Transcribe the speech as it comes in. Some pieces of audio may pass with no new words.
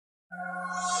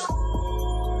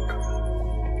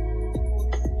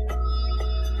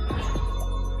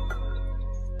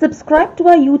Subscribe to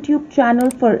our YouTube channel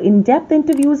for in-depth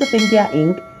interviews of India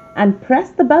Inc. and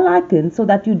press the bell icon so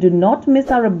that you do not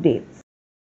miss our updates.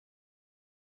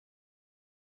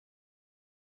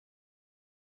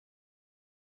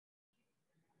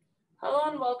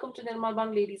 Hello and welcome to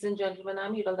Nirmal, ladies and gentlemen.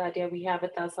 I'm Hiral Dadia. We have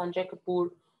with us Sanjay Kapoor,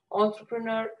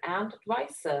 entrepreneur and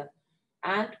advisor,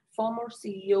 and former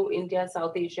CEO India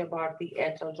South Asia Bharti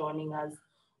Airtel, joining us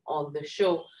on the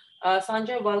show.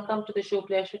 Sanjay, welcome to the show.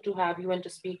 Pleasure to have you and to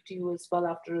speak to you as well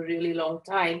after a really long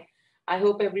time. I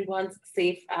hope everyone's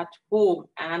safe at home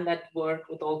and at work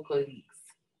with all colleagues.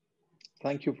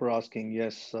 Thank you for asking.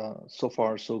 Yes, so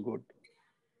far so good.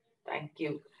 Thank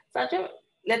you. Sanjay,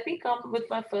 let me come with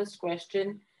my first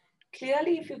question.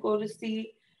 Clearly, if you go to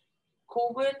see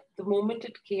COVID, the moment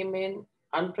it came in,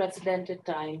 unprecedented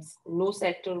times, no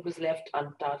sector was left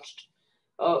untouched,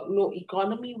 no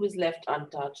economy was left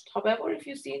untouched. However, if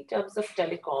you see in terms of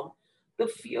telecom, the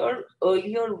fear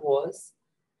earlier was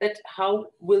that how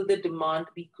will the demand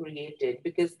be created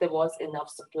because there was enough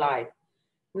supply.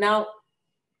 Now,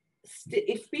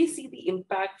 if we see the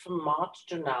impact from March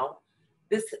to now,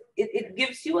 it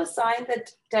gives you a sign that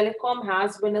telecom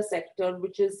has been a sector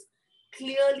which has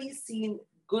clearly seen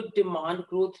good demand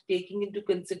growth, taking into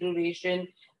consideration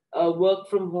work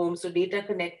from home, so data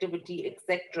connectivity,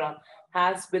 etc.,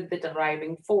 has been the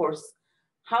driving force.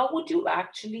 How would you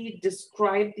actually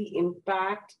describe the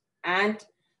impact and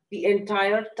the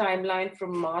entire timeline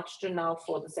from March to now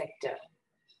for the sector?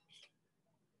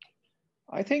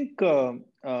 I think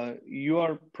you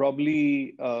are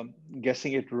probably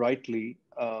guessing it rightly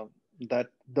that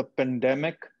the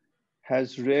pandemic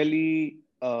has really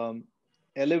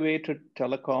elevated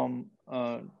telecom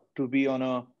to be on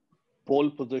a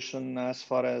pole position as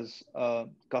far as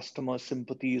customer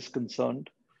sympathy is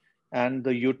concerned and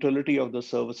the utility of the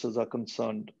services are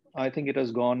concerned. I think it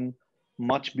has gone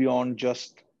much beyond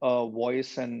just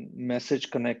voice and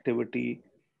message connectivity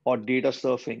or data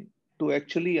surfing to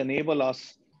actually enable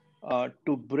us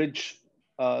to bridge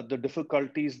the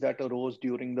difficulties that arose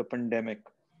during the pandemic.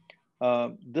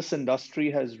 This industry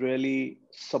has really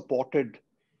supported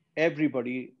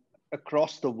everybody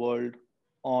across the world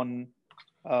on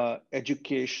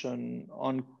education,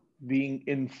 on being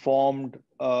informed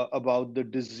about the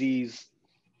disease,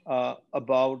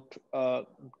 about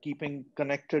keeping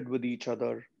connected with each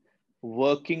other,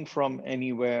 working from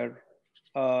anywhere,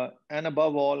 and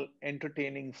above all,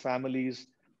 entertaining families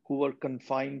who were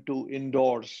confined to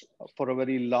indoors for a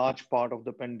very large part of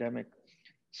the pandemic.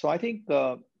 So I think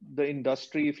the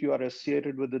industry, if you are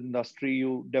associated with the industry,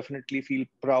 you definitely feel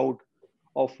proud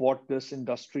of what this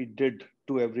industry did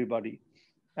to everybody.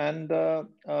 And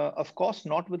of course,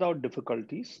 not without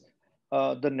difficulties.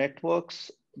 The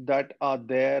networks that are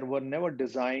there were never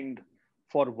designed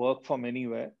for work from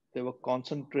anywhere. They were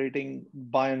concentrating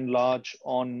by and large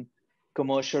on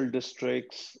commercial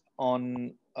districts,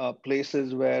 on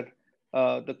places where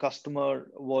the customer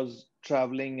was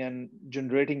traveling and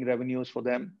generating revenues for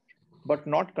them, but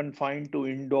not confined to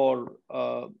indoor,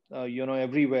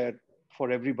 everywhere for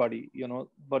everybody,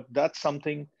 But that's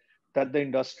something that the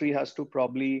industry has to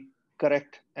probably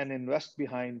correct and invest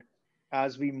behind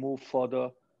as we move further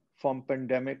from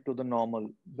pandemic to the normal,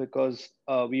 because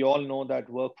we all know that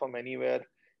work from anywhere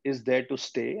is there to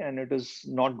stay and it is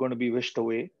not going to be wished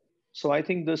away. So I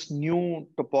think this new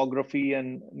topography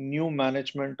and new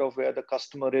management of where the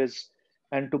customer is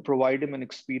and to provide him an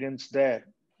experience there,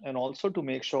 and also to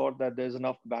make sure that there's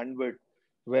enough bandwidth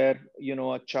where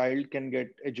a child can get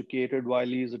educated while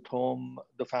he's at home,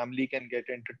 the family can get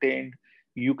entertained,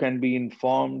 you can be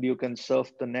informed, you can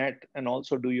surf the net and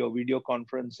also do your video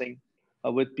conferencing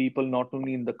with people not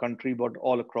only in the country but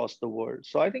all across the world.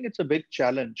 So I think it's a big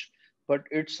challenge, but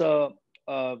it's a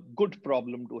good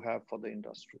problem to have for the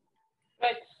industry.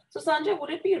 Right. So, Sanjay, would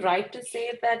it be right to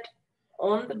say that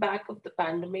on the back of the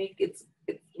pandemic,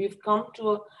 we've come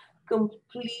to a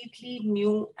completely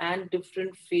new and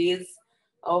different phase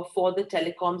for the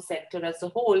telecom sector as a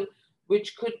whole,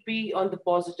 which could be on the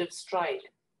positive stride?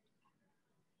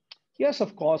 Yes,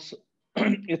 of course,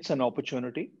 it's an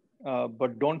opportunity,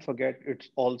 but don't forget it's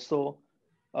also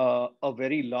a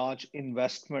very large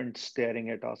investment staring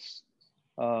at us.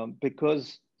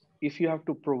 Because if you have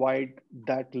to provide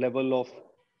that level of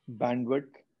bandwidth,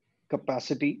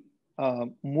 capacity,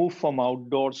 move from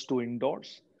outdoors to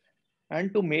indoors,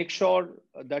 and to make sure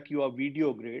that you are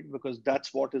video grade, because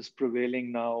that's what is prevailing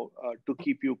now to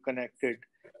keep you connected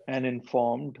and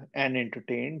informed and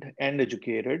entertained and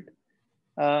educated,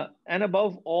 and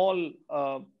above all,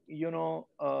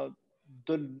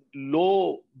 the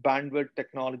low bandwidth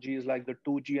technologies like the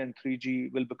 2G and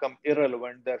 3G will become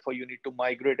irrelevant. Therefore, you need to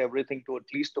migrate everything to at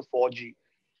least a 4G.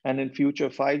 and in future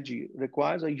 5G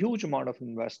requires a huge amount of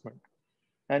investment.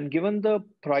 And given the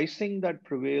pricing that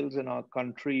prevails in our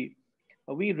country,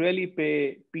 we really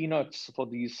pay peanuts for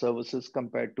these services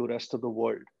compared to rest of the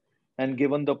world. And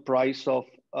given the price of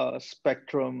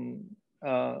spectrum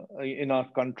in our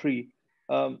country,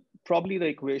 probably the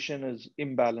equation is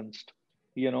imbalanced,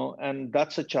 and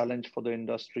that's a challenge for the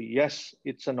industry. Yes,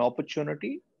 it's an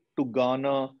opportunity to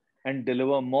garner and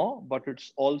deliver more, but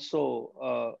it's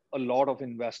also a lot of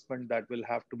investment that will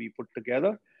have to be put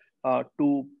together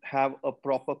to have a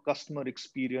proper customer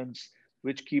experience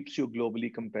which keeps you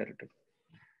globally competitive.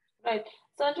 Right.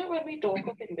 Sanjay, when we talk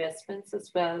of investments as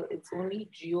well, it's only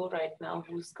Geo right now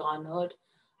who's garnered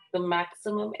the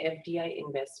maximum FDI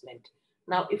investment.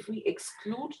 Now, if we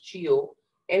exclude Geo,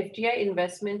 FDI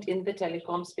investment in the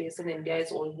telecom space in India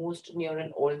is almost near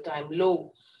an all-time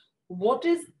low. What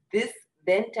is this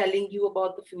then telling you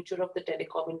about the future of the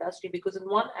telecom industry? Because on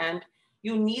one hand,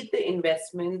 you need the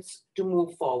investments to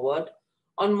move forward.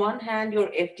 On one hand, your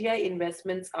FDI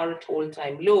investments are at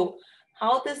all-time low.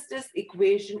 How does this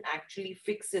equation actually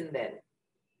fix in then?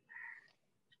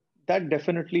 That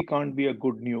definitely can't be a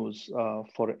good news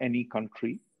for any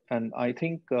country. And I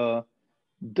think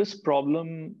this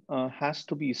problem has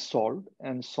to be solved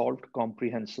and solved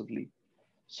comprehensively.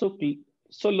 So,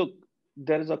 so look,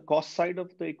 there is a cost side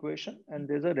of the equation and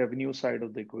there's a revenue side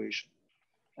of the equation.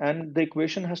 And the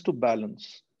equation has to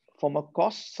balance. From a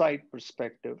cost side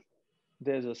perspective,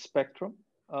 there's a spectrum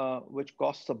which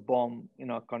costs a bomb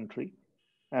in our country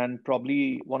and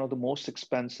probably one of the most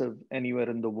expensive anywhere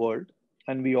in the world.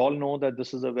 And we all know that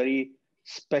this is a very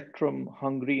spectrum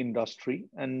hungry industry,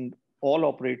 and all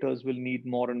operators will need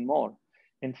more and more.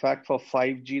 In fact, for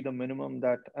 5G, the minimum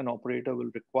that an operator will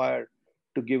require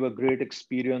to give a great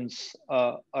experience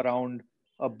around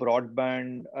a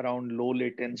broadband, around low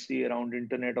latency, around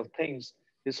Internet of Things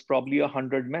is probably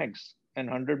 100 megs. And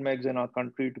 100 megs in our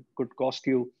country could cost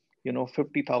you,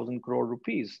 50,000 crore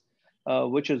rupees,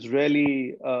 which is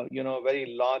really, a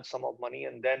very large sum of money.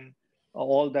 And then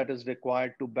all that is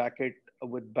required to back it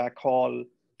with backhaul,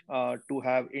 to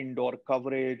have indoor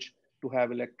coverage, to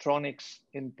have electronics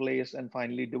in place, and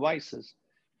finally devices.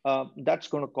 That's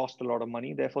going to cost a lot of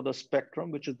money. Therefore, the spectrum,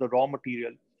 which is the raw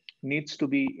material, needs to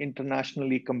be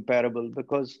internationally comparable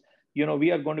because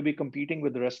we are going to be competing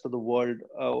with the rest of the world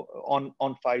on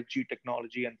 5G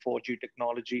technology and 4G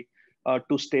technology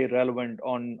to stay relevant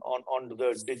on the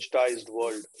digitized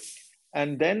world.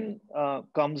 And then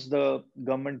comes the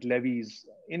government levies.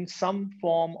 In some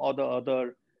form or the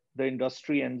other, the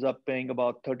industry ends up paying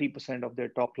about 30% of their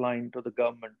top line to the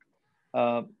government.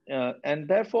 And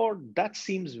therefore, that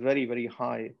seems very, very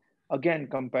high, again,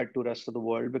 compared to rest of the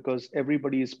world, because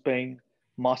everybody is paying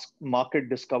market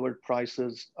discovered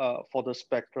prices for the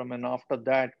spectrum. And after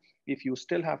that, if you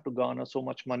still have to garner so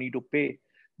much money to pay,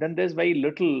 then there's very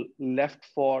little left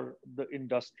for the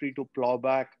industry to plow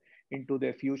back into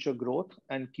their future growth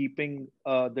and keeping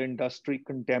the industry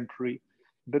contemporary,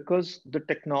 because the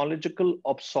technological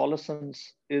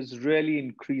obsolescence is really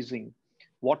increasing.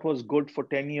 What was good for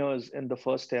 10 years in the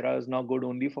first era is now good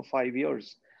only for 5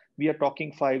 years. We are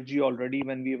talking 5G already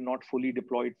when we have not fully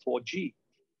deployed 4G.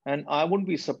 And I wouldn't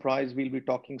be surprised we'll be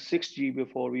talking 6G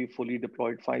before we fully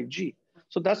deployed 5G.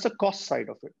 So that's the cost side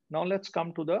of it. Now let's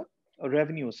come to the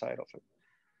revenue side of it.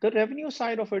 The revenue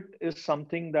side of it is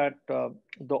something that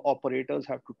the operators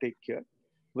have to take care,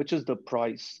 which is the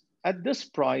price. At this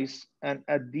price and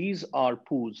at these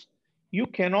ARPUs, you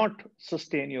cannot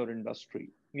sustain your industry.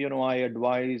 I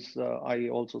advise, I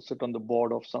also sit on the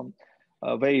board of some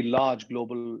very large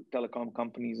global telecom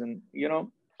companies. And,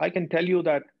 I can tell you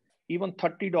that even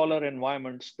 $30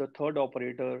 environments, the third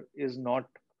operator is not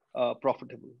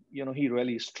profitable. He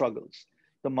really struggles.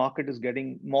 The market is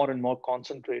getting more and more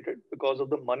concentrated because of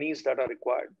the monies that are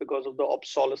required, because of the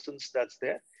obsolescence that's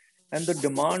there, and the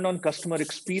demand on customer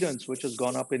experience, which has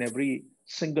gone up in every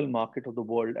single market of the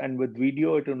world. And with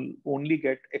video, it will only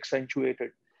get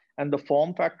accentuated. And the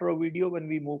form factor of video, when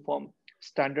we move from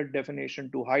standard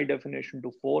definition to high definition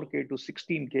to 4K to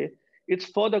 16K, it's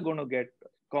further going to get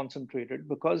concentrated,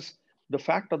 because the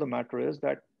fact of the matter is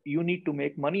that you need to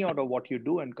make money out of what you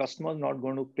do, and customers not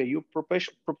going to pay you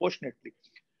proportionately.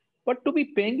 But to be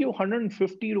paying you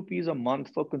 150 rupees a month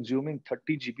for consuming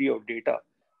 30 GB of data,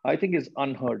 I think is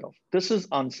unheard of. This is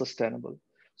unsustainable.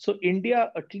 So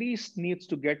India at least needs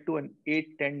to get to an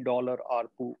 $8-10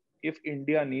 ARPU if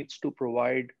India needs to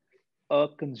provide a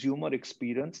consumer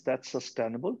experience that's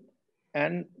sustainable.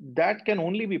 And that can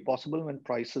only be possible when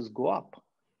prices go up.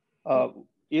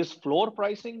 Is floor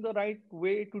pricing the right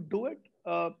way to do it?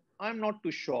 I'm not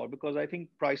too sure, because I think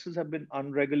prices have been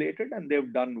unregulated and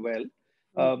they've done well.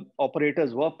 Mm.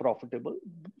 operators were profitable.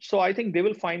 So I think they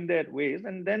will find their ways,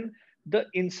 and then the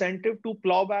incentive to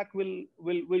plow back will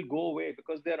go away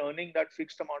because they're earning that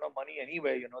fixed amount of money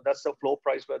anyway. That's the floor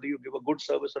price, whether you give a good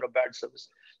service or a bad service.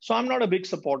 So I'm not a big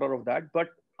supporter of that, but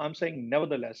I'm saying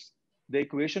nevertheless, the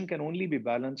equation can only be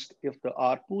balanced if the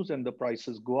ARPUs and the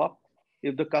prices go up.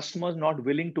 If the customer is not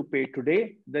willing to pay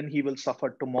today, then he will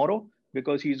suffer tomorrow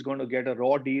because he's going to get a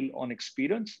raw deal on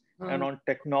experience and Mm. on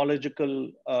technological,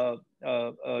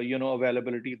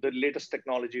 availability, the latest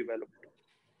technology available.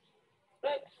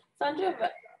 Right. Sanjay,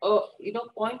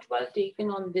 point well taken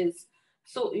on this.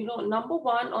 So, number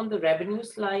one, on the revenue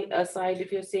side,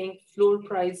 if you're saying floor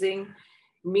pricing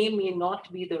may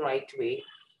not be the right way,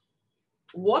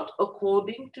 what,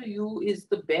 according to you, is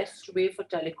the best way for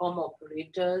telecom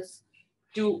operators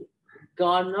to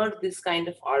garner this kind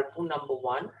of ARPU, number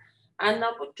one? And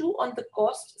number two, on the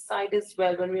cost side as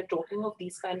well, when we're talking of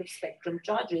these kind of spectrum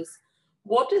charges,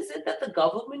 what is it that the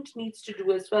government needs to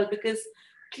do as well? Because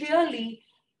clearly,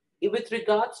 with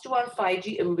regards to our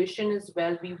 5G ambition as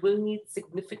well, we will need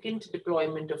significant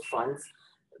deployment of funds.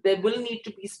 There will need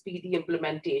to be speedy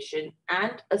implementation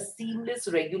and a seamless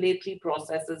regulatory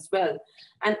process as well.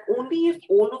 And only if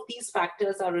all of these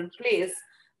factors are in place,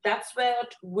 that's where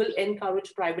it will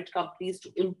encourage private companies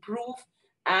to improve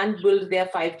and build their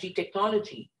 5G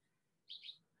technology.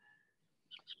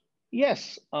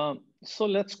 Yes. So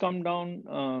let's come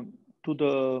down to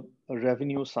the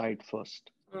revenue side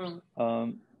first. Mm.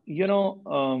 Um, you know,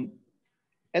 um,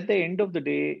 at the end of the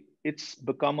day, it's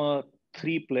become a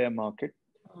three-player market.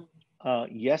 Mm.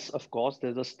 Yes, of course,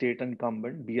 there's a state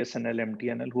incumbent, BSNL,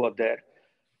 MTNL, who are there.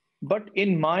 But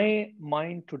in my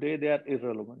mind today, they are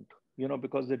irrelevant,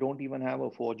 because they don't even have a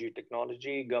 4G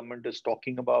technology. Government is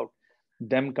talking about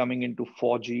them coming into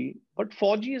 4G, but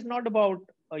 4G is not about,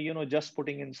 just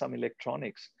putting in some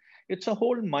electronics. It's a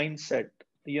whole mindset,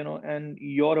 and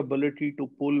your ability to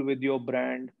pull with your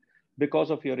brand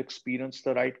because of your experience,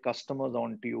 the right customers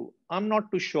onto you. I'm not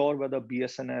too sure whether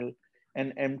BSNL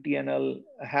and MTNL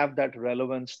have that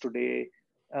relevance today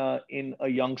in a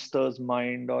youngster's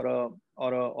mind or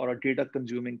a data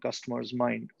consuming customer's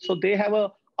mind. So they have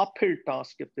a uphill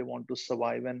task if they want to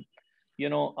survive. And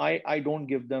I don't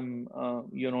give them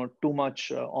too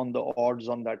much on the odds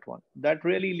on that one. That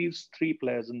really leaves three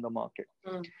players in the market,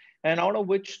 Mm. and out of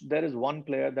which there is one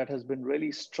player that has been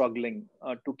really struggling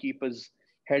to keep his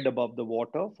head above the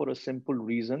water for a simple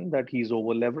reason that he's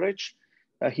over leveraged.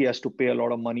 He has to pay a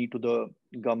lot of money to the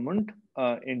government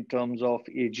in terms of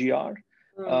AGR.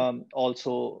 Mm.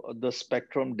 Also, the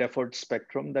spectrum, deferred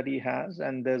spectrum that he has,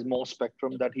 and there's more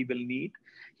spectrum that he will need.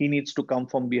 He needs to come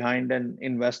from behind and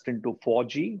invest into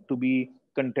 4G to be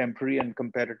contemporary and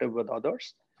competitive with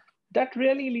others. That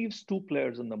really leaves two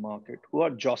players in the market who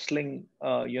are jostling,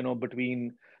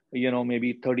 between,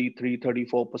 maybe 33,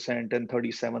 34% and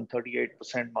 37,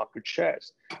 38% market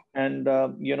shares. And,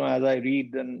 as I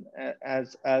read and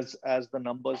as the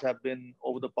numbers have been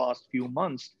over the past few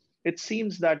months, it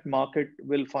seems that market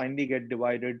will finally get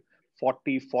divided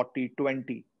 40, 40,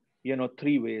 20,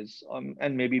 three ways.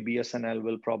 And maybe BSNL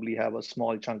will probably have a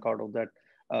small chunk out of that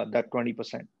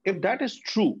 20%. If that is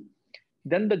true,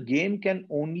 then the game can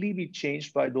only be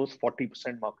changed by those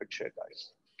 40% market share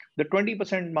guys. The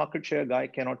 20% market share guy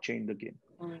cannot change the game,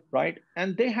 Mm. right?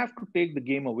 And they have to take the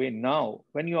game away now.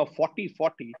 When you are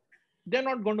 40-40, they're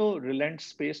not going to relent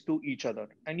space to each other.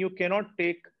 And you cannot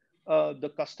take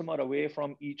the customer away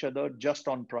from each other just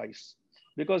on price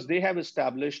because they have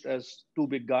established as two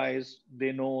big guys.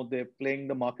 They know they're playing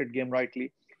the market game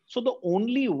rightly. So the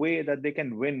only way that they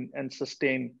can win and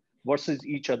sustain versus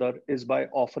each other is by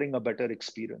offering a better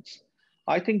experience.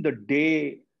 I think the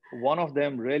day one of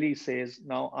them really says,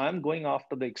 now I'm going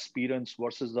after the experience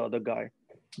versus the other guy,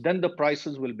 then the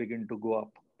prices will begin to go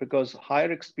up because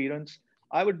higher experience,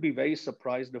 I would be very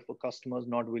surprised if a customer is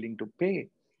not willing to pay.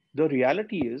 The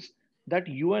reality is that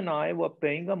you and I were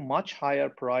paying a much higher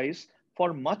price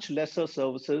for much lesser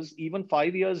services even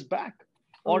 5 years back,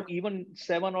 Mm. or even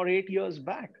 7 or 8 years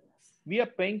back. We are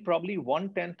paying probably one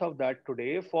tenth of that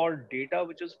today for data,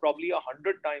 which is probably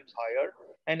 100 times higher,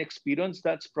 and experience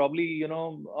that's probably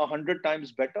 100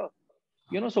 times better.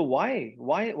 So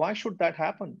why should that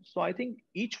happen? So I think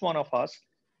each one of us,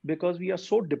 because we are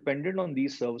so dependent on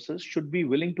these services, should be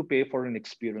willing to pay for an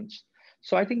experience.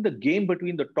 So I think the game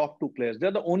between the top two players,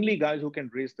 they're the only guys who can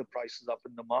raise the prices up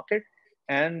in the market,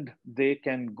 and they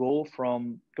can go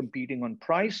from competing on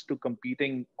price to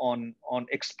competing on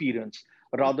experience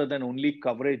rather than only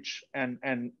coverage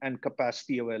and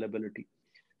capacity availability.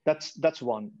 That's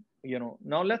one.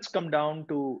 Now let's come down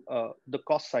to the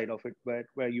cost side of it,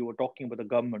 where you were talking about the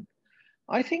government.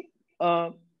 I think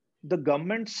the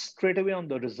government straight away on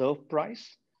the reserve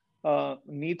price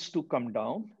needs to come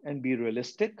down and be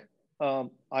realistic.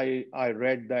 I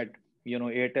read that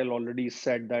Airtel already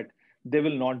said that they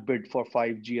will not bid for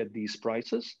 5G at these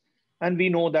prices, and we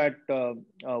know that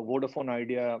Vodafone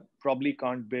Idea probably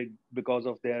can't bid because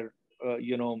of their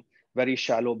very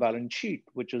shallow balance sheet,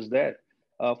 which is there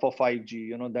for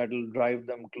 5G. That will drive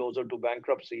them closer to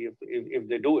bankruptcy if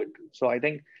they do it. So I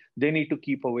think they need to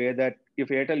keep aware that if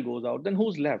Airtel goes out, then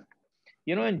who's left?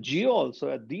 And Geo also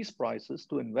at these prices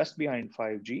to invest behind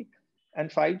 5G. And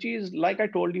 5G is, like I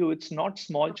told you, it's not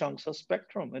small chunks of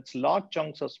spectrum. It's large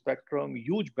chunks of spectrum,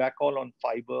 huge backhaul on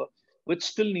fiber, which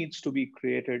still needs to be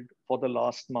created for the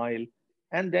last mile.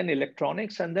 And then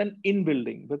electronics and then in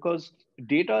building, because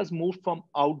data has moved from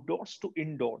outdoors to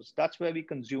indoors. That's where we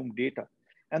consume data.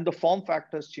 And the form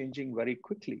factor is changing very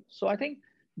quickly. So I think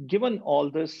given all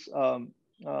this,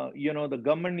 the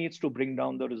government needs to bring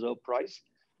down the reserve price,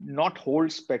 not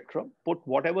hold spectrum, put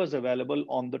whatever is available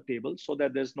on the table so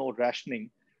that there's no rationing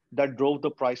that drove the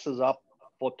prices up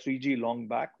for 3G long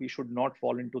back. We should not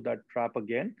fall into that trap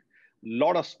again. A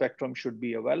lot of spectrum should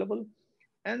be available.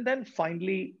 And then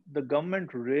finally, the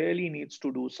government really needs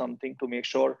to do something to make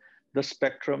sure the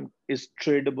spectrum is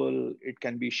tradable, it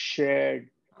can be shared,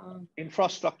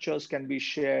 infrastructures can be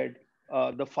shared,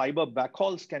 the fiber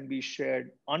backhauls can be shared,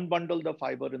 unbundle the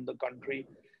fiber in the country,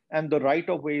 and the right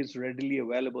of way is readily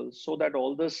available, so that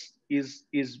all this is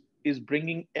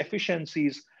bringing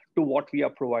efficiencies to what we are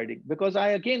providing. Because I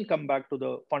again come back to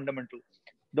the fundamental.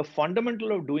 The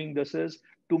fundamental of doing this is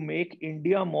to make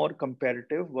India more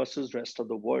competitive versus rest of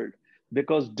the world.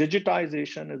 Because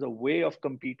digitization is a way of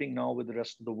competing now with the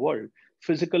rest of the world.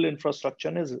 Physical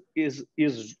infrastructure is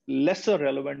lesser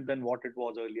relevant than what it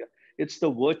was earlier. It's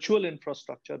the virtual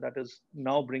infrastructure that is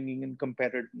now bringing in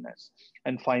competitiveness.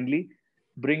 And finally,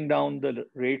 bring down the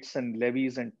rates and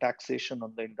levies and taxation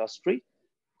on the industry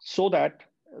so that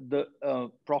the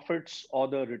profits or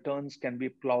the returns can be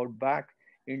plowed back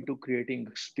into creating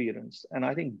experience. And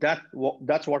I think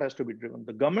that's what has to be driven.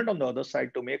 The government on the other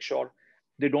side, to make sure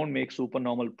they don't make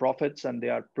supernormal profits and they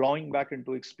are plowing back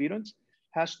into experience,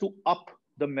 has to up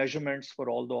the measurements for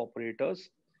all the operators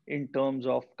in terms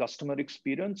of customer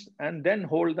experience, and then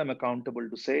hold them accountable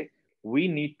to say, we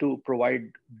need to provide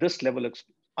this level of,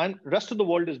 and rest of the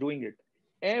world is doing it.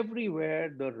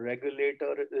 Everywhere the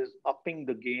regulator is upping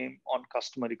the game on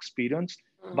customer experience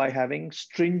by having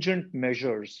stringent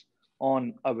measures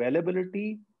on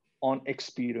availability, on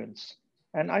experience.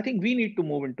 And I think we need to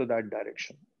move into that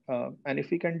direction. And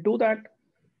if we can do that,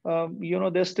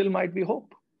 there still might be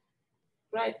hope.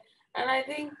 Right. And I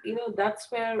think, that's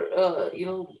where,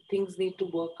 things need to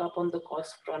work up on the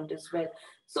cost front as well.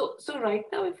 So right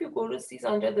now, if you go to see,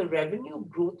 Sanjay, the revenue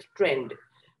growth trend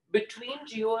between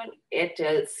Jio and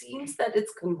Airtel seems that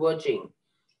it's converging.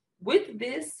 With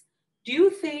this, do you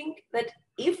think that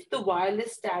if the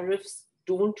wireless tariffs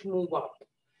don't move up,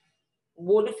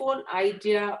 Vodafone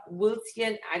Idea will see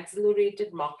an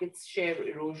accelerated market share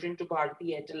erosion to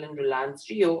Bharti Airtel and Reliance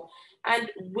Jio?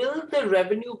 And will the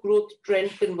revenue growth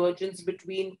trend convergence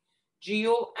between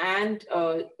Jio and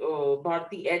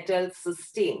Bharti Airtel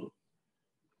sustain?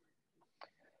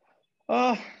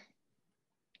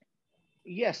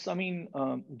 Yes, I mean,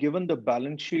 given the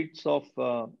balance sheets of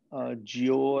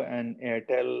Jio and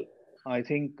Airtel, I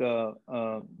think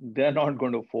they're not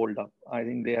going to fold up. I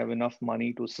think they have enough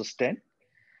money to sustain.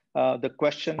 The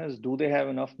question is, do they have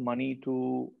enough money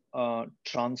to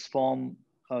transform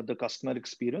the customer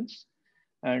experience?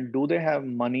 And do they have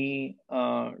money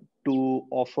to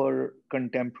offer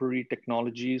contemporary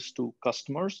technologies to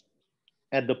customers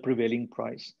at the prevailing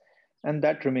price? And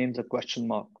that remains a question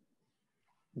mark.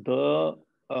 The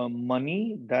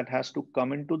money that has to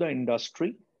come into the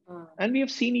industry, and we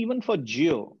have seen even for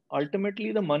Jio,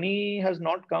 ultimately the money has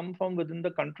not come from within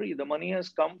the country. The money has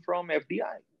come from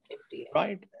FDI.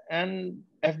 Right? And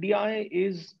FDI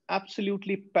is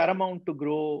absolutely paramount to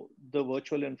grow the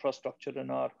virtual infrastructure in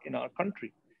our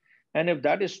country. And if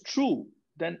that is true,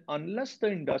 then unless the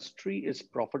industry is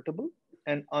profitable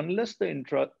and unless the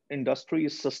industry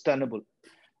is sustainable,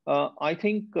 I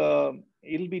think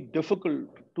it'll be difficult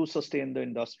to sustain the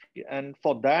industry. And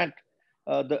for that,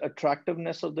 the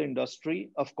attractiveness of the industry,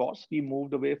 of course, we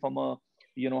moved away from a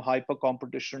hyper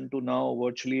competition to now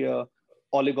virtually a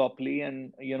oligopoly,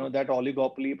 and that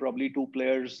oligopoly, probably two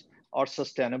players are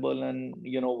sustainable, and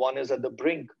one is at the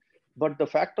brink. But the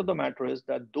fact of the matter is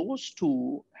that those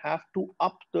two have to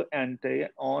up the ante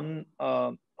on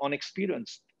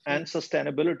experience and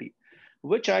sustainability,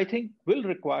 which I think will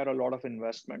require a lot of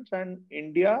investments. And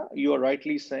India, you are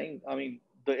rightly saying, I mean,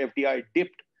 the FDI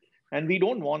dipped, And we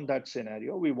don't want that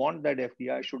scenario. We want that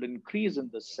FDI should increase in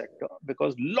this sector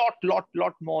because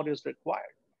lot more is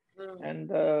required. Mm.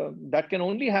 And that can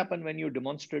only happen when you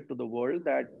demonstrate to the world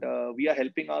that we are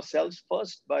helping ourselves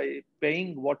first by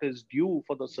paying what is due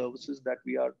for the services that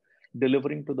we are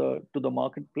delivering to the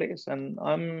marketplace. And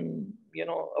I'm,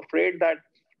 afraid that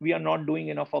we are not doing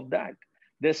enough of that.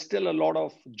 There's still a lot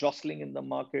of jostling in the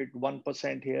market,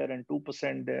 1% here and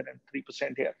 2% there and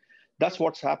 3% here. That's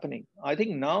what's happening. I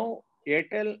think now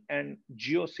Airtel and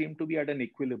Jio seem to be at an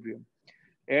equilibrium.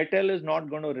 Airtel is not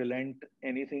going to relent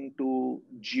anything to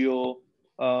Jio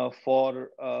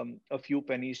for a few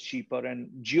pennies cheaper, and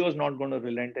Jio is not going to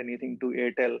relent anything to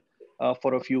Airtel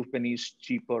for a few pennies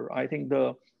cheaper. I think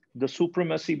the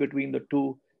supremacy between the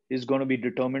two is going to be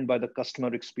determined by the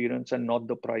customer experience and not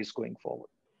the price going forward.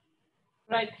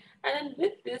 Right. And then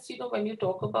with this, when you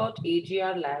talk about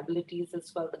AGR liabilities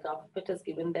as well, the government has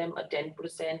given them a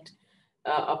 10%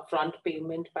 upfront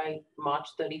payment by March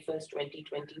 31st,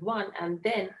 2021, and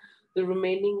then the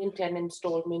remaining in 10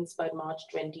 installments by March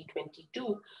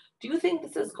 2022. Do you think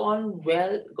this has gone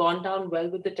down well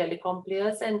with the telecom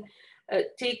players? And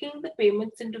taking the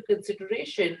payments into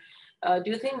consideration, do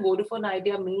you think Vodafone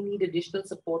Idea may need additional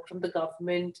support from the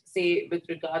government, say, with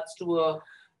regards to a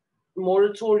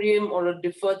moratorium or a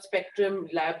deferred spectrum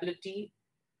liability?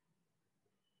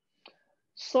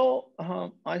 So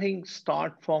I think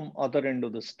start from other end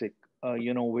of the stick,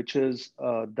 which is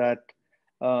that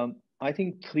I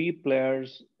think three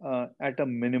players at a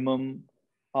minimum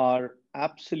are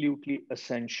absolutely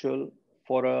essential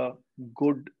for a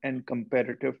good and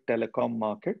competitive telecom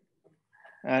market,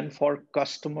 and for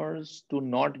customers to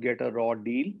not get a raw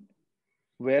deal.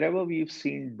 Wherever we've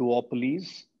seen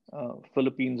duopolies,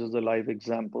 Philippines is a live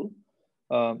example.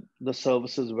 The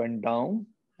services went down,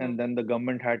 and then the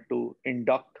government had to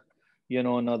induct,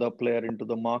 another player into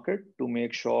the market to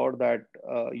make sure that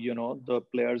the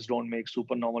players don't make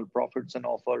supernormal profits and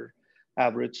offer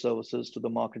average services to the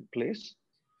marketplace.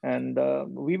 And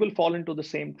we will fall into the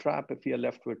same trap if we are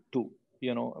left with two.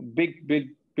 Big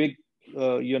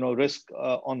risk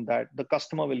on that. The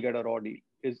customer will get a raw deal.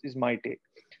 Is my take.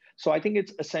 So I think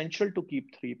it's essential to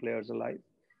keep three players alive.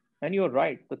 And you're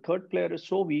right, the third player is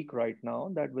so weak right now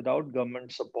that without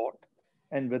government support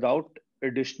and without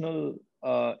additional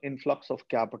influx of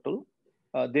capital,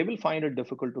 they will find it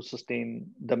difficult to sustain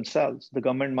themselves. The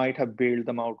government might have bailed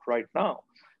them out right now,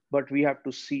 but we have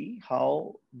to see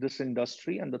how this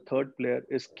industry and the third player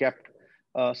is kept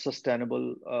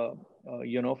sustainable,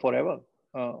 forever.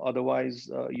 Otherwise,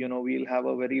 we'll have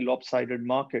a very lopsided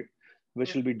market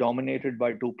which will be dominated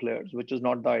by two players, which is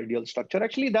not the ideal structure.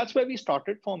 Actually, that's where we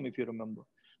started from, if you remember.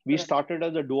 We Right. started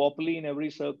as a duopoly in every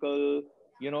circle.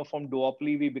 From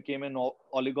duopoly, we became an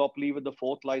oligopoly with the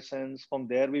fourth license. From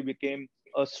there, we became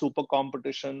a super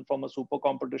competition, from a super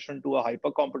competition to a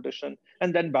hyper competition,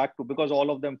 and then back to, because all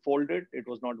of them folded, it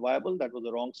was not viable. That was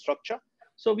the wrong structure.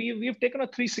 So we've taken a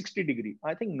 360 degree.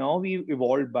 I think now we've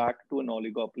evolved back to an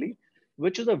oligopoly,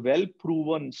 which is a well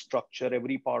proven structure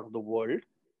every part of the world.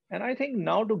 And I think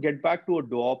now to get back to a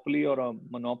duopoly or a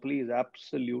monopoly is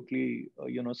absolutely,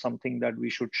 something that we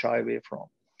should shy away from.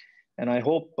 And I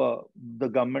hope the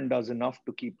government does enough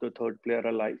to keep the third player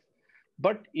alive.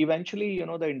 But eventually,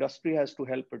 the industry has to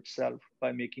help itself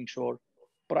by making sure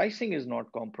pricing is not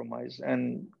compromised,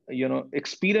 and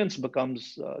experience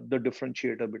becomes the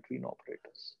differentiator between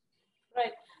operators.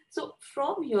 Right. So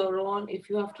from here on, if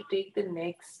you have to take the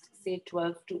next, say,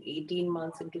 12 to 18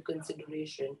 months into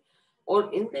consideration,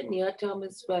 or in the near term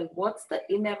as well, what's the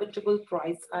inevitable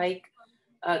price hike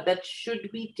that should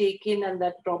be taken and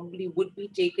that probably would be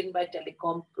taken by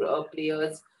telecom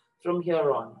players from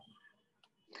here on?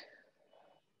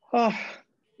 Uh,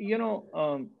 you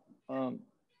know,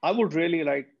 I would really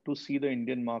like to see the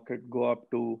Indian market go up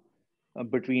to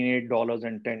between $8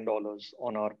 and $10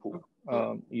 on ARPU.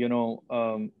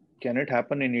 Can it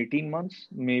happen in 18 months?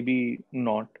 Maybe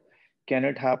not. Can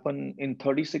it happen in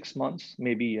 36 months?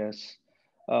 Maybe yes.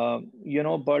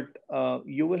 But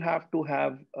you will have to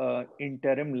have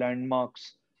interim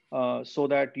landmarks so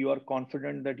that you are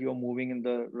confident that you're moving in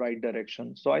the right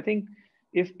direction. So I think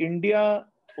if India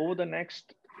over the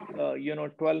next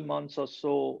 12 months or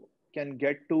so can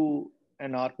get to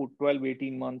an ARPU, 12,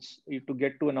 18 months to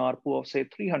get to an ARPU of say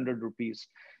 300 rupees.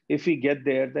 If we get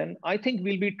there, then I think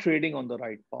we'll be trading on the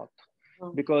right path,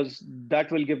 because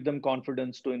that will give them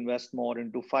confidence to invest more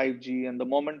into 5G. And the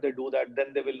moment they do that,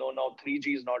 then they will know now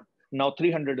 3G is not, now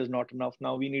 300 is not enough.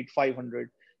 Now we need 500.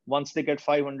 Once they get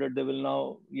 500, they will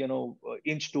now,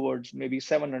 inch towards maybe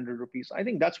 700 rupees. I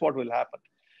think that's what will happen.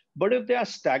 But if they are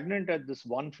stagnant at this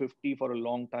 150 for a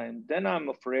long time, then I'm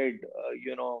afraid,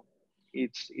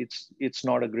 it's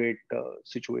not a great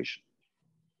situation.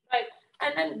 Right.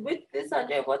 And then with this,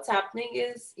 Sanjay, what's happening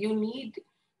is you need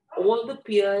all the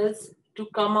peers to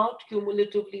come out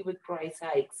cumulatively with price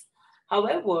hikes.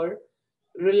 However,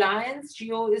 Reliance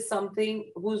Jio is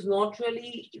something who's not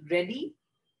really ready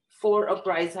for a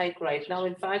price hike right now.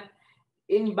 In fact,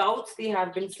 in bouts, they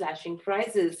have been slashing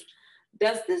prices.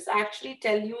 Does this actually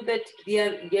tell you that they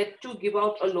are yet to give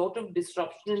out a lot of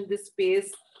disruption in this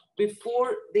space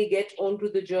before they get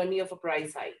onto the journey of a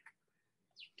price hike?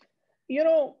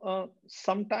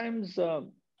 Sometimes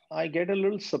I get a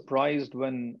little surprised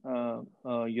when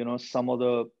some of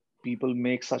the people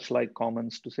make such like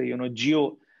comments to say,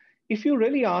 Geo. If you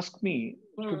really ask me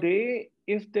Hmm. today,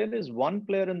 if there is one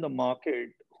player in the market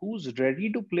who's ready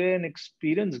to play an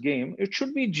experience game, it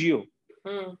should be Geo.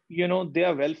 Hmm. They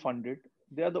are well funded.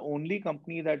 They are the only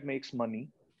company that makes money.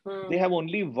 They Hmm. have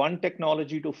only one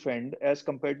technology to fend as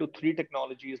compared to three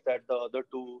technologies that the other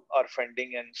two are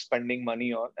fending and spending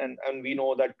money on. And we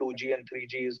know that 2G and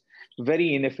 3G is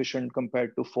very inefficient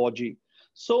compared to 4G.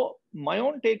 So my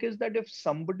own take is that if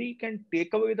somebody can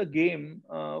take away the game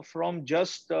from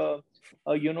just the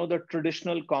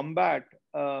traditional combat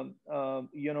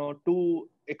to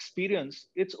experience,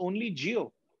 it's only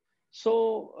Geo.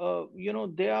 So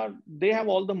they have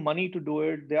all the money to do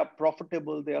it. They are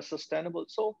profitable, they are sustainable.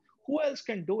 So who else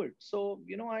can do it? So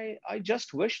I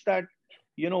just wish that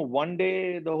one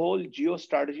day the whole Geo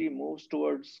strategy moves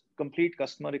towards complete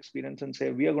customer experience and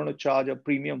say we are going to charge a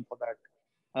premium for that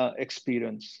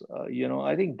experience.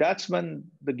 I think that's when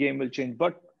the game will change.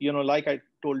 But like I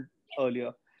told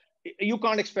earlier, you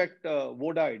can't expect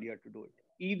Voda Idea to do it.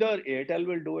 Either Airtel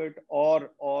will do it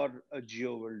or a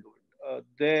Geo will do it.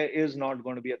 There is not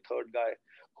going to be a third guy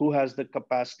who has the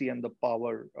capacity and the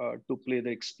power to play the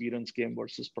experience game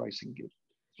versus pricing game.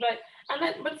 Right. And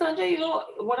then, but Sanjay,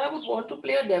 what I would want to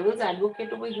play a devil's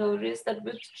advocate over here is that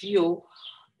with Geo,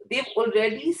 they've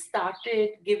already started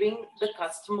giving the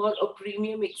customer a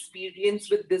premium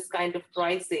experience with this kind of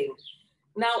pricing.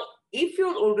 Now, if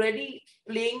you're already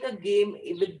playing a game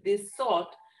with this sort,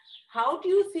 how do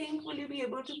you think will you be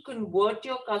able to convert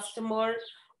your customer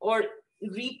or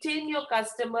retain your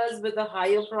customers with a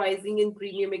higher pricing and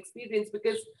premium experience?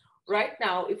 Because right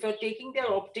now, if you're taking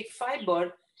their optic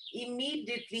fiber,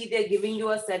 immediately they're giving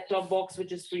you a set-top box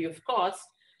which is free of cost.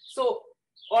 So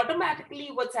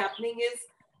automatically what's happening is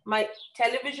my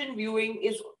television viewing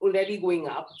is already going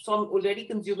up. So I'm already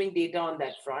consuming data on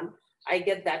that front. I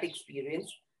get that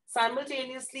experience.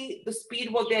 Simultaneously, the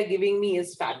speed what they're giving me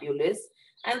is fabulous.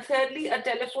 And thirdly, a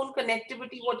telephone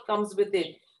connectivity, what comes with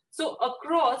it. So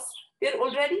across, they're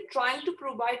already trying to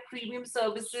provide premium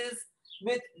services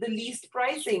with the least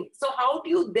pricing. So how do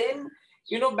you then,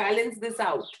 balance this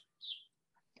out?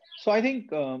 So I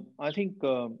think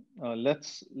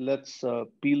let's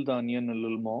peel the onion a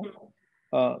little more.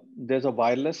 There's a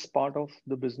wireless part of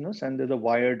the business and there's a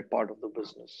wired part of the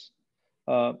business.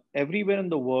 Everywhere in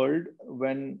the world,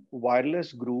 when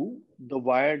wireless grew, the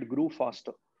wired grew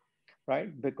faster, right?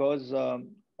 Because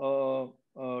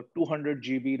 200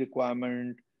 GB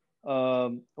requirement,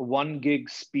 1 gig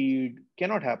speed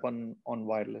cannot happen on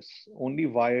wireless. Only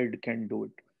wired can do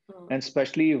it. Hmm. And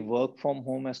especially if work from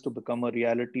home has to become a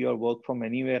reality or work from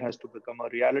anywhere has to become a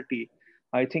reality,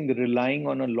 I think relying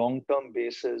on a long-term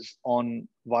basis on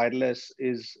wireless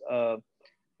is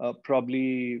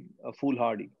probably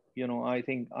foolhardy. I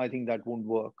think that won't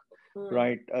work, Hmm.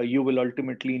 right? You will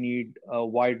ultimately need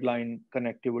wide line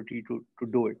connectivity to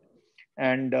do it.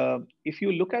 And if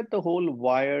you look at the whole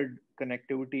wired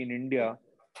connectivity in India,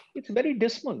 it's very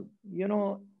dismal.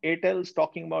 Airtel's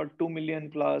talking about 2 million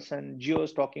plus and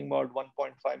Jio's talking about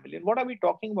 1.5 million. What are we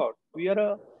talking about? We are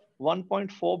a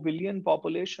 1.4 billion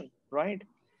population, right?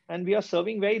 And we are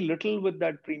serving very little with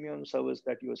that premium service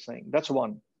that you're saying. That's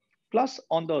one. Plus,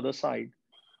 on the other side,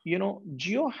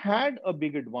 Jio had a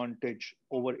big advantage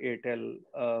over Airtel,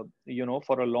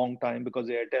 for a long time because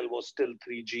Airtel was still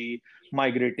 3G,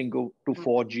 migrating to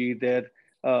 4G. Their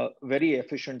very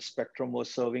efficient spectrum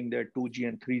was serving their 2G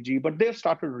and 3G, but they've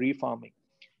started refarming.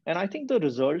 And I think the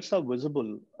results are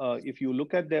visible. If you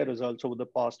look at their results over the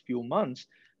past few months,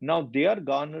 now they are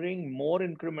garnering more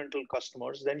incremental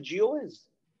customers than Jio is,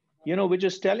 which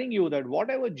is telling you that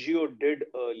whatever Jio did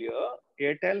earlier,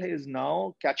 Airtel is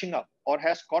now catching up or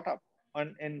has caught up.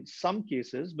 And in some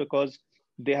cases, because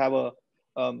they have a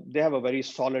very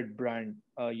solid brand,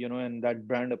 and that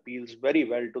brand appeals very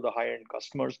well to the high end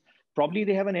customers. Probably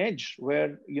they have an edge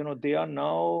where they are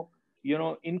now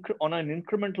on an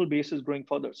incremental basis going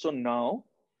further. So now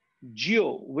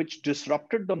Geo, which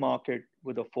disrupted the market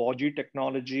with a 4G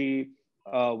technology,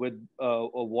 with a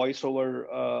voice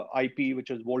over IP, which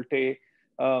is Volte.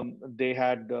 They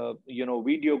had,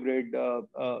 video grade,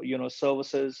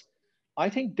 services. I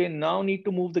think they now need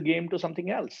to move the game to something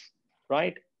else,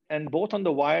 right? And both on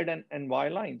the wired and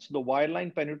wireline. So the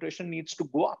wireline penetration needs to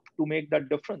go up to make that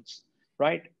difference,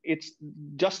 right? It's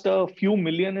just a few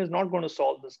million is not going to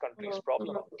solve this country's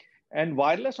problem. And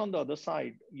wireless on the other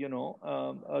side,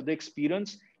 the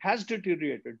experience has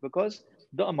deteriorated because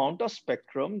the amount of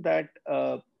spectrum that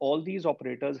all these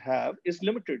operators have is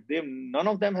limited. None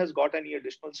of them has got any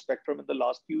additional spectrum in the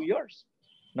last few years.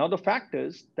 Now, the fact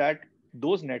is that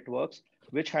those networks,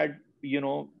 which had,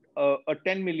 a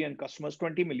 10 million customers,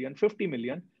 20 million, 50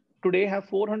 million, today have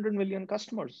 400 million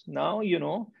customers. Now,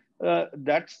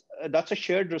 that's a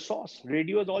shared resource.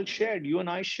 Radio is all shared. You and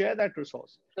I share that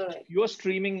resource. Correct. You're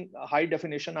streaming high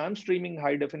definition. I'm streaming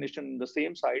high definition in the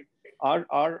same site.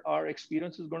 Our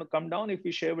experience is going to come down if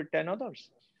we share with 10 others,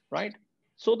 right?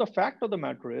 So the fact of the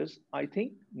matter is, I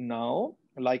think now,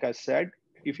 like I said,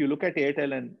 if you look at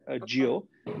Airtel and Jio,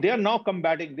 they are now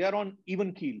combating. They are on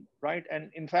even keel, right? And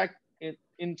in fact,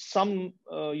 in some,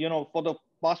 for the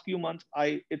past few months,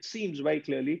 it seems very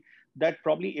clearly that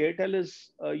probably Airtel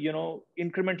is,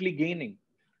 incrementally gaining.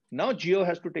 Now Jio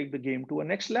has to take the game to a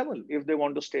next level if they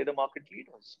want to stay the market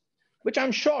leaders, which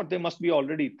I'm sure they must be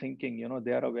already thinking.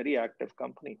 They are a very active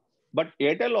company. But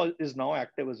Airtel is now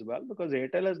active as well because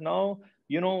Airtel has now,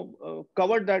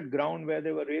 covered that ground where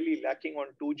they were really lacking on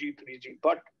 2G, 3G.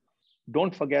 But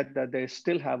don't forget that they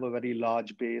still have a very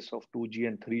large base of 2G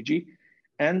and 3G.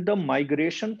 And the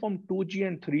migration from 2G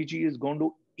and 3G is going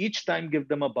to each time give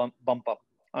them a bump up.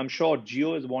 I'm sure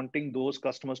Jio is wanting those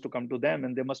customers to come to them,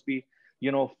 and they must be,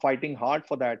 fighting hard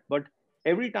for that. But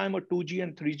every time a 2G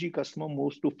and 3G customer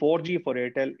moves to 4G for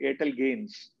Airtel, Airtel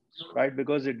gains, right?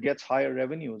 Because it gets higher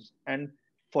revenues. And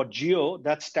for Jio,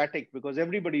 that's static because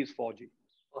everybody is 4G,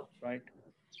 right?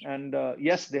 And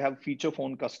yes, they have feature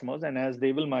phone customers, and as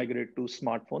they will migrate to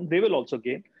smartphone, they will also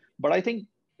gain. But I think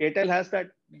Airtel has that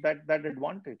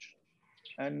advantage,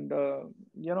 and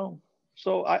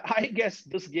so I guess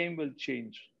this game will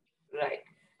change. Right.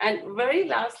 And very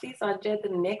lastly, Sanjay, the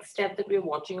next step that we're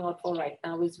watching out for right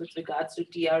now is with regards to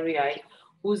TRAI,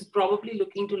 who's probably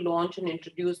looking to launch and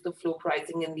introduce the floor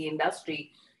pricing in the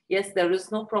industry. Yes, there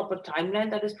is no proper timeline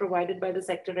that is provided by the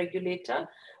sector regulator,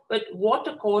 but what,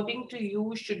 according to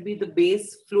you, should be the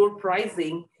base floor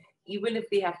pricing, even if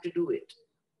they have to do it?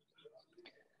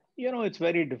 It's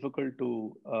very difficult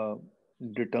to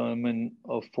determine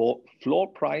a floor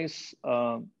price.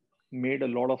 Made a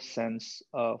lot of sense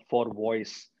for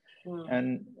voice.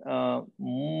 And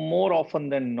more often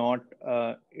than not,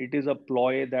 it is a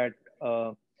ploy that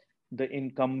the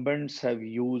incumbents have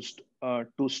used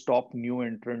to stop new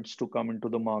entrants to come into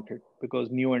the market, because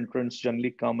new entrants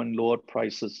generally come in lower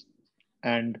prices.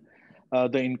 And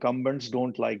the incumbents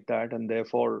don't like that. And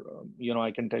therefore,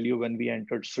 I can tell you when we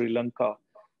entered Sri Lanka,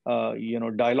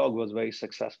 Dialog was very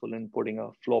successful in putting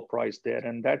a floor price there.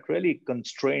 And that really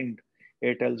constrained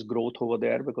Airtel's growth over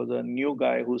there, because a new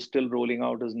guy who's still rolling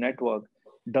out his network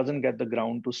doesn't get the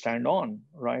ground to stand on,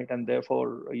 right? And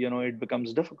therefore, it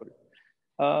becomes difficult.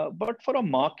 But for a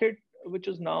market which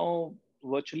is now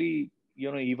virtually,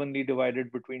 evenly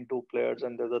divided between two players,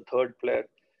 and there's a third player,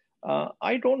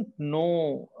 I don't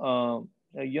know.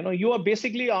 You are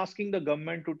basically asking the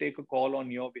government to take a call on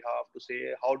your behalf to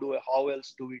say, how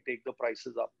else do we take the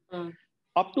prices up?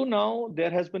 Up to now, there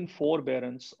has been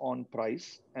forbearance on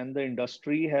price, and the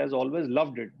industry has always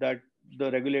loved it that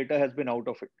the regulator has been out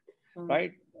of it,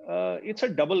 right? It's a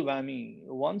double whammy.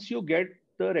 Once you get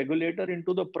the regulator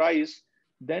into the price,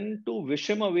 then to wish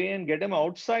him away and get him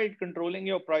outside controlling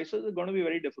your prices is going to be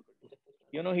very difficult.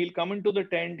 He'll come into the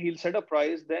tent, he'll set a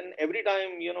price. Then every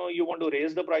time, you want to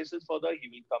raise the prices further, he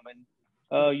will come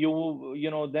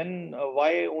in. Then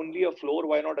why only a floor?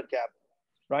 Why not a cap?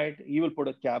 Right? He will put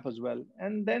a cap as well.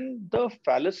 And then the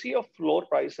fallacy of floor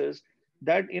prices,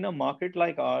 that in a market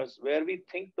like ours, where we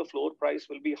think the floor price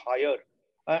will be higher,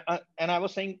 and I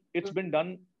was saying it's been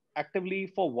done actively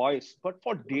for voice, but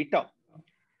for data,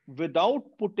 without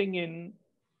putting in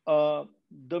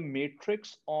the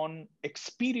matrix on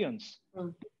experience,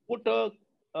 put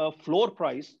a floor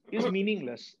price is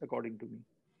meaningless, according to me.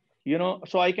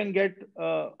 So I can get,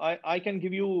 I can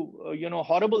give you,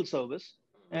 horrible service,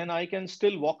 and I can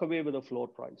still walk away with a floor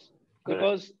price.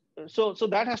 Because so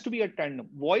that has to be a tandem.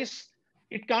 Voice,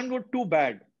 it can't go too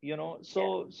bad,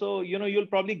 so you'll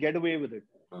probably get away with it,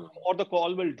 or the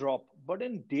call will drop. But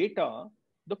in data,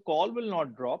 the call will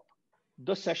not drop,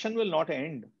 the session will not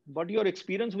end, but your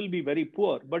experience will be very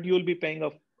poor, but you'll be paying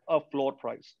a floor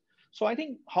price. So I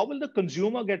think how will the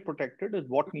consumer get protected is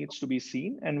what needs to be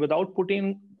seen, and without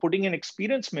putting an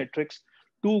experience matrix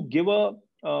to give a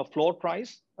floor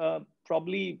price,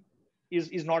 probably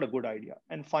is not a good idea.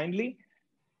 And finally,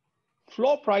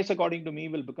 floor price, according to me,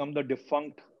 will become the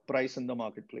defunct price in the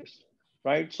marketplace,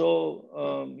 right?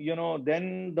 So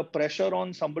then the pressure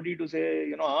on somebody to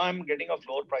say, I'm getting a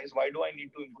floor price, why do I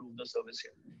need to improve the service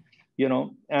here?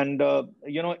 And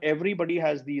everybody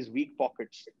has these weak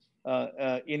pockets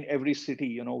in every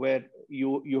city, where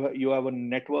you have a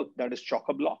network that is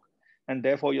chock-a-block, and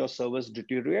therefore your service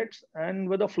deteriorates. And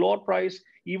with a floor price,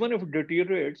 even if it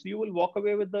deteriorates, you will walk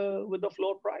away with the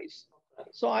floor price.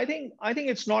 So I think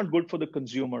it's not good for the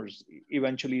consumers.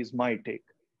 Eventually, is my take.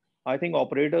 I think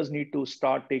operators need to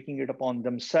start taking it upon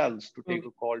themselves to take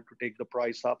a call to take the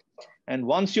price up. And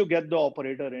once you get the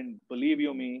operator in, believe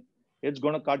you me, it's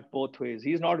going to cut both ways.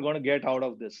 He's not going to get out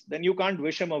of this. Then you can't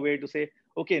wish him away to say,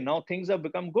 okay, now things have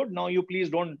become good. Now you please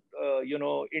don't,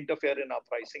 interfere in our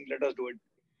pricing. Let us do it.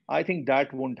 I think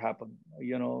that won't happen.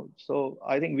 So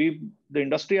I think the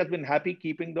industry has been happy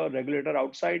keeping the regulator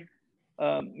outside,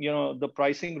 the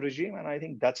pricing regime, and I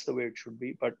think that's the way it should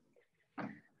be. But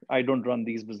I don't run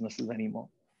these businesses anymore.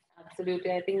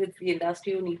 Absolutely. I think it's the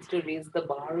industry who needs to raise the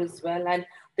bar as well. And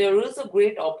there is a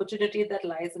great opportunity that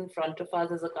lies in front of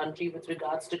us as a country with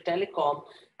regards to telecom,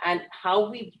 and how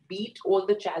we beat all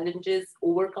the challenges,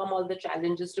 overcome all the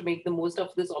challenges to make the most of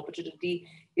this opportunity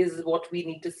is what we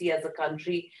need to see as a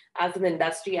country, as an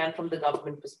industry, and from the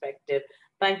government perspective.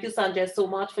 Thank you, Sanjay, so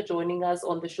much for joining us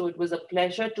on the show. It was a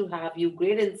pleasure to have you.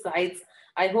 Great insights.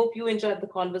 I hope you enjoyed the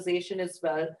conversation as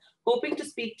well. Hoping to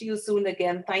speak to you soon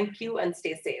again. Thank you and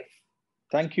stay safe.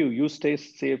 Thank you. You stay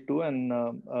safe too,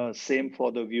 and same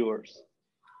for the viewers.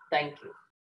 Thank you.